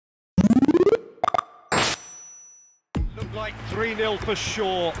looked like 3-0 for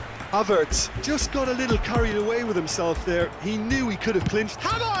sure. Havertz just got a little carried away with himself there. He knew he could have clinched.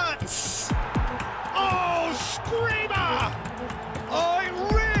 Havertz! Oh, screamer! Oh, it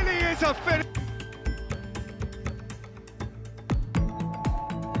really is a finish.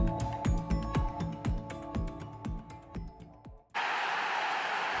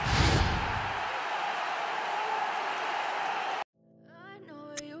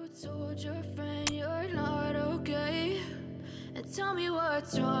 Told your friend you're not okay, and tell me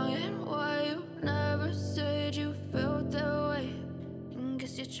what's wrong and why you never said you felt that way. And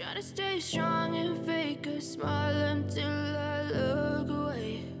guess you're trying to stay strong and fake a smile until I look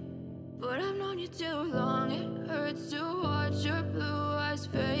away. But I've known you too long, it hurts to watch your blue eyes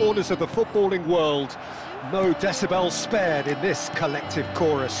fade. Borders of the footballing world, no decibels spared in this collective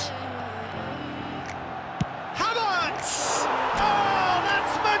chorus.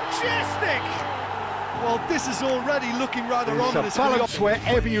 Majestic! Well, this is already looking rather ominous. Balance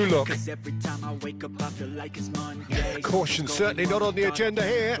wherever you look. Every time I wake up, I feel like it's Monday. Caution certainly not on the agenda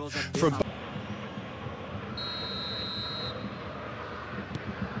here. From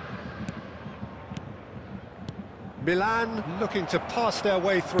Milan looking to pass their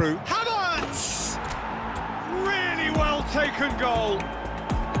way through. Havertz! Really well taken goal.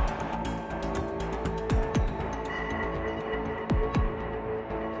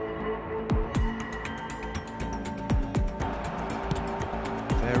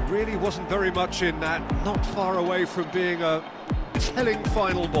 There really wasn't very much in that, not far away from being a telling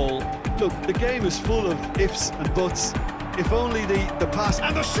final ball. Look, the game is full of ifs and buts. If only the pass...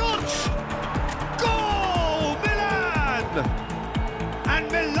 And the shot! Goal! Milan!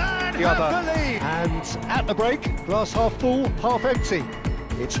 And Milan have the lead! And at the break, glass half full, half empty.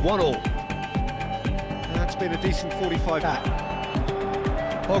 It's 1-1. That's been a decent 45 back.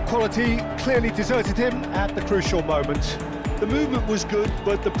 Well, quality clearly deserted him at the crucial moment. The movement was good,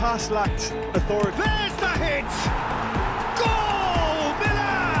 but the pass lacked authority. There's the hit! Goal!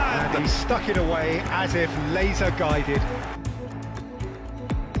 Milan! And he stuck it away as if laser-guided.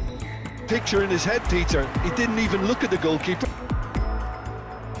 Picture in his head, Peter. He didn't even look at the goalkeeper.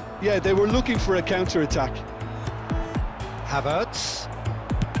 Yeah, they were looking for a counter-attack. Havertz.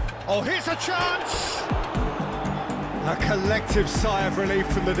 Oh, here's a chance! A collective sigh of relief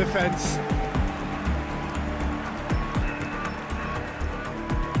from the defence.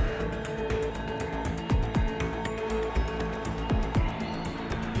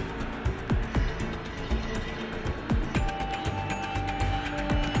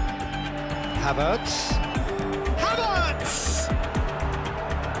 Havertz. Havertz!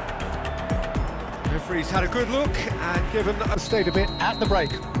 Referee's had a good look and given a stayed a bit at the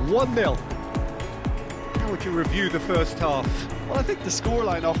break. 1-0. How would you review the first half? Well, I think the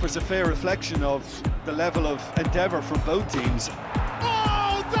scoreline offers a fair reflection of the level of endeavour from both teams.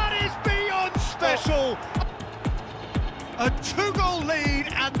 Oh, that is beyond special! A 2-goal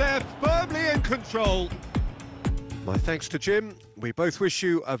lead and they're firmly in control. My thanks to Jim. We both wish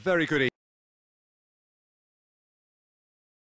you a very good evening.